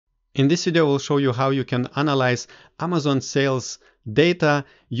In this video, we'll show you how you can analyze Amazon sales data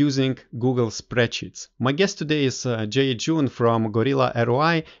using Google Spreadsheets. My guest today is Jay June from Gorilla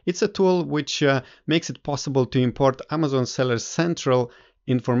ROI. It's a tool which makes it possible to import Amazon Seller Central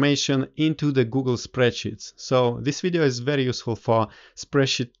information into the Google Spreadsheets. So this video is very useful for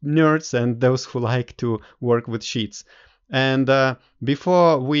spreadsheet nerds and those who like to work with sheets. And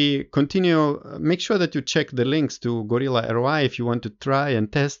before we continue, make sure that you check the links to Gorilla ROI if you want to try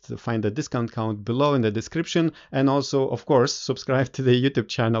and test. Find the discount code below in the description. And also, of course, subscribe to the YouTube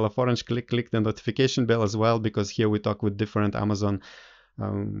channel of Orange Klik. Click the notification bell as well, because here we talk with different Amazon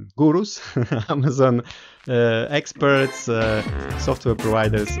gurus, Amazon experts, software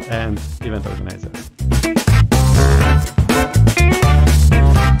providers, and event organizers.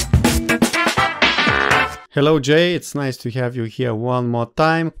 Hello, Jay. It's nice to have you here one more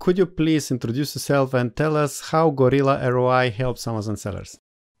time. Could you please introduce yourself and tell us how Gorilla ROI helps Amazon sellers?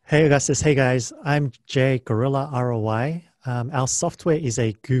 Hey, Augustus. Hey, guys. I'm Jay, Gorilla ROI. Our software is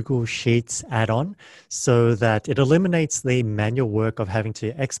a Google Sheets add-on so that it eliminates the manual work of having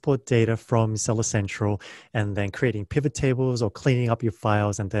to export data from Seller Central and then creating pivot tables or cleaning up your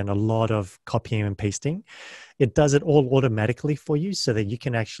files and then a lot of copying and pasting. It does it all automatically for you so that you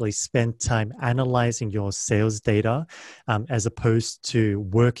can actually spend time analyzing your sales data as opposed to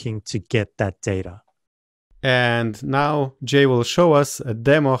working to get that data. And now Jay will show us a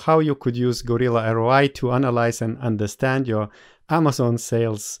demo how you could use Gorilla ROI to analyze and understand your Amazon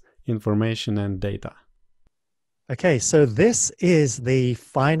sales information and data. Okay, so this is the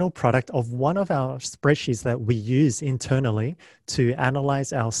final product of one of our spreadsheets that we use internally to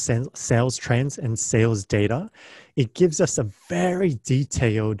analyze our sales trends and sales data. It gives us a very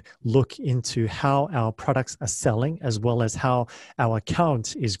detailed look into how our products are selling as well as how our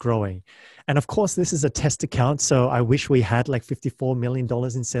account is growing. And of course, this is a test account, so I wish we had like $54 million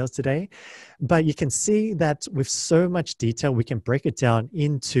in sales today. But you can see that with so much detail, we can break it down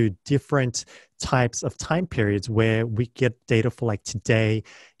into different types of time periods where we get data for like today,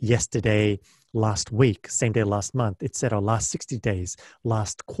 yesterday, last week, same day last month, etc., last 60 days,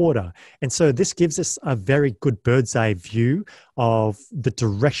 last quarter. And so this gives us a very good bird's eye view of the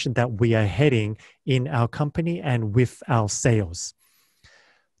direction that we are heading in our company and with our sales.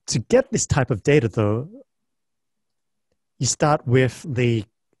 To get this type of data though, you start with the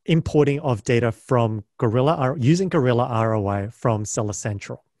importing of data from using Gorilla ROI from Seller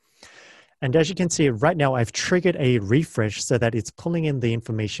Central. And as you can see right now, I've triggered a refresh so that it's pulling in the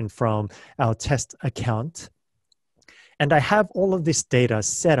information from our test account. And I have all of this data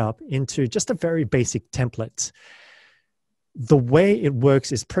set up into just a very basic template. The way it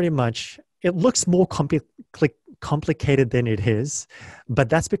works is pretty much, it looks more complicated than it is, but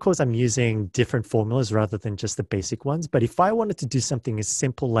that's because I'm using different formulas rather than just the basic ones. But if I wanted to do something as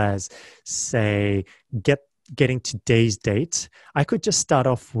simple as, say, getting today's date, I could just start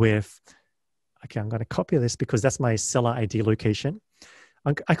off with, okay, I'm going to copy this because that's my seller ID location.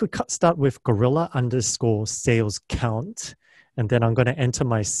 I could start with Gorilla _sales count, and then I'm going to enter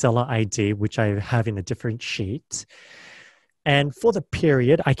my seller ID, which I have in a different sheet. And for the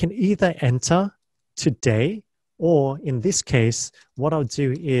period, I can either enter today, or in this case, what I'll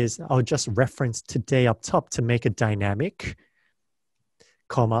do is I'll just reference today up top to make it dynamic,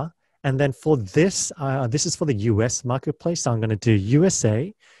 comma. And then for this, this is for the US marketplace. So I'm going to do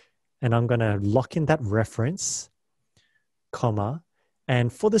USA. And I'm going to lock in that reference, comma.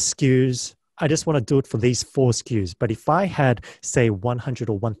 And for the SKUs, I just want to do it for these 4 SKUs. But if I had, say, 100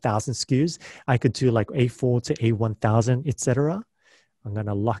 or 1,000 SKUs, I could do like A4 to A1000, etc. I'm going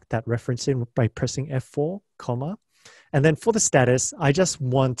to lock that reference in by pressing F4, comma. And then for the status, I just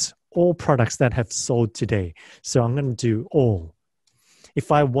want all products that have sold today. So I'm going to do all.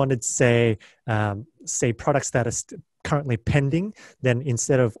 If I wanted, say products that are currently pending, then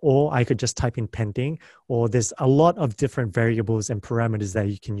instead of all, I could just type in pending. Or there's a lot of different variables and parameters that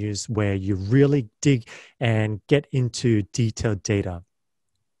you can use where you really dig and get into detailed data.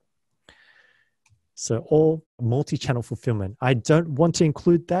 So all multi-channel fulfillment. I don't want to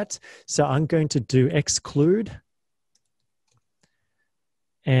include that. So I'm going to do exclude.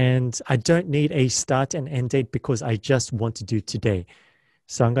 And I don't need a start and end date because I just want to do today.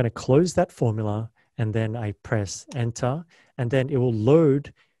 So I'm going to close that formula and then I press enter and then it will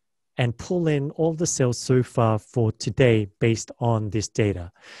load and pull in all the sales so far for today based on this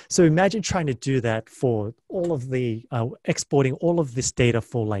data. So imagine trying to do that for all of the, exporting all of this data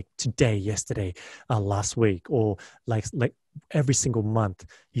for like today, yesterday, last week, or like every single month.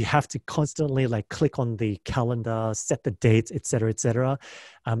 You have to constantly like click on the calendar, set the dates, et cetera.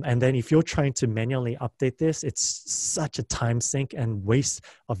 And then if you're trying to manually update this, it's such a time sink and waste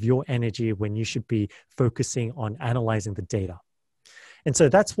of your energy when you should be focusing on analyzing the data. And so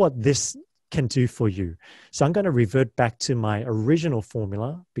that's what this can do for you. So I'm going to revert back to my original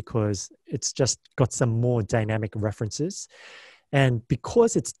formula because it's just got some more dynamic references. And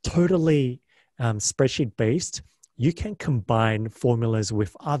because it's totally spreadsheet based, you can combine formulas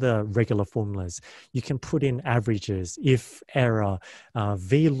with other regular formulas. You can put in averages, if, error,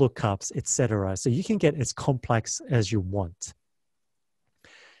 VLOOKUPs, etc. So you can get as complex as you want.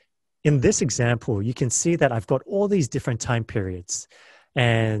 In this example, you can see that I've got all these different time periods.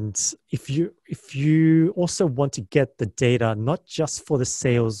 And if you also want to get the data, not just for the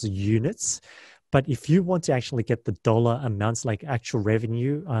sales units, but if you want to actually get the dollar amounts like actual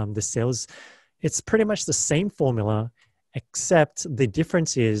revenue, the sales, it's pretty much the same formula, except the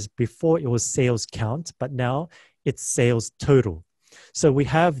difference is before it was sales count, but now it's sales total. So we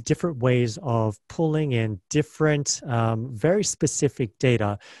have different ways of pulling in different, very specific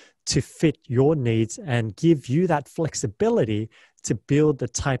data to fit your needs and give you that flexibility to build the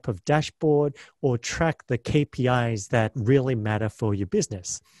type of dashboard or track the KPIs that really matter for your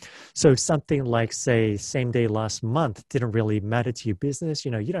business. So something like, say, same day last month didn't really matter to your business.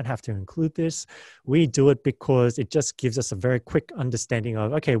 You don't have to include this. We do it because it just gives us a very quick understanding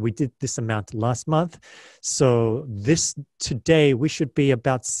of, okay, we did this amount last month. So this today, we should be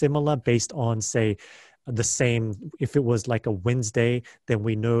about similar based on, say, the same. If it was like a Wednesday, then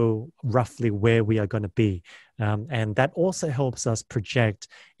we know roughly where we are going to be. And that also helps us project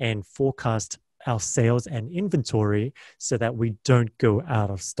and forecast our sales and inventory so that we don't go out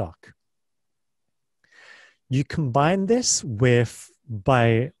of stock. You combine this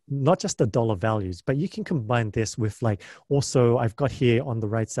by not just the dollar values, but you can combine this with like, also I've got here on the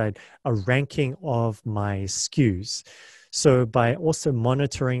right side, a ranking of my SKUs. So by also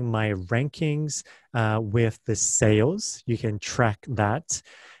monitoring my rankings with the sales, you can track that.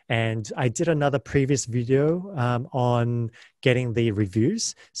 And I did another previous video on getting the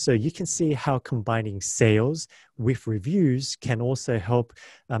reviews. So you can see how combining sales with reviews can also help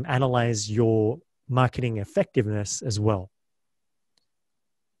analyze your marketing effectiveness as well.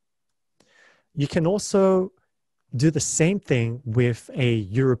 You can also do the same thing with a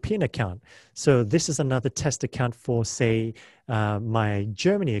European account. So this is another test account for, say, my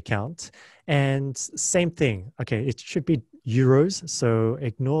Germany account. And same thing. Okay, it should be euros, so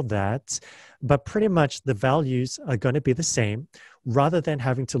ignore that. But pretty much the values are going to be the same. Rather than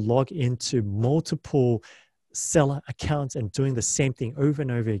having to log into multiple seller accounts and doing the same thing over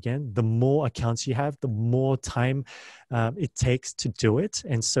and over again, the more accounts you have, the more time it takes to do it.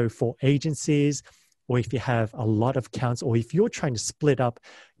 And so for agencies, or if you have a lot of accounts, or if you're trying to split up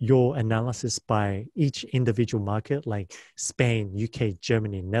your analysis by each individual market, like Spain, UK,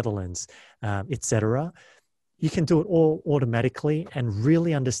 Germany, Netherlands, etc., you can do it all automatically and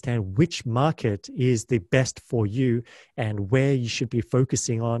really understand which market is the best for you and where you should be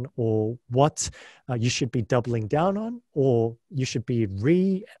focusing on, or what you should be doubling down on, or you should be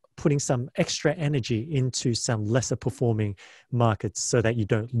putting some extra energy into some lesser performing markets so that you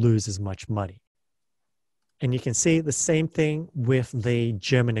don't lose as much money. And you can see the same thing with the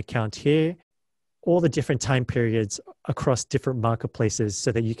German account here, all the different time periods across different marketplaces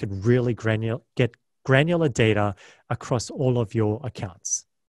so that you could really get granular data across all of your accounts.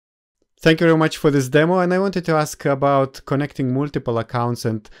 Thank you very much for this demo. And I wanted to ask about connecting multiple accounts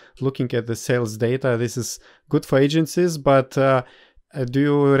and looking at the sales data. This is good for agencies, but do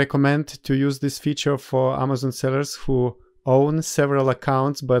you recommend to use this feature for Amazon sellers who own several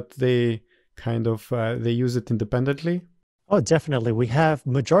accounts, but they use it independently? Oh, definitely. We have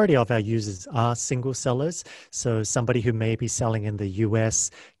majority of our users are single sellers. So somebody who may be selling in the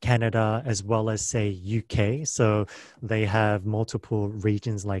US, Canada, as well as say UK. So they have multiple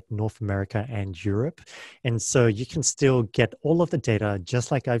regions like North America and Europe. And so you can still get all of the data just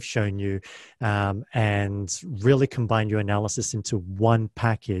like I've shown you, and really combine your analysis into one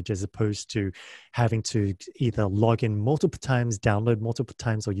package as opposed to having to either log in multiple times, download multiple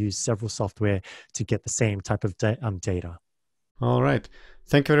times, or use several software to get the same type of data. All right.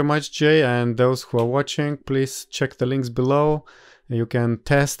 Thank you very much, Jay. And those who are watching, please check the links below. You can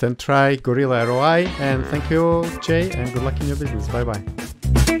test and try Gorilla ROI. And thank you, Jay, and good luck in your business. Bye-bye.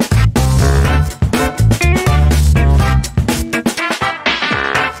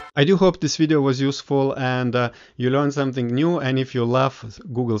 I do hope this video was useful and you learned something new. And if you love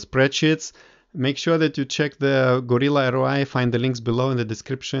Google Spreadsheets, make sure that you check the Gorilla ROI. Find the links below in the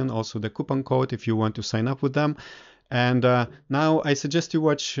description, also the coupon code if you want to sign up with them. And now I suggest you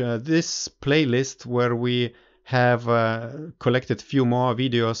watch this playlist where we have collected few more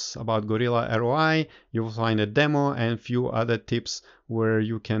videos about Gorilla ROI. You will find a demo and few other tips where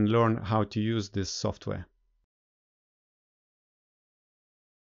you can learn how to use this software.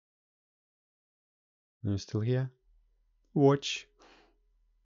 Are you still here? Watch.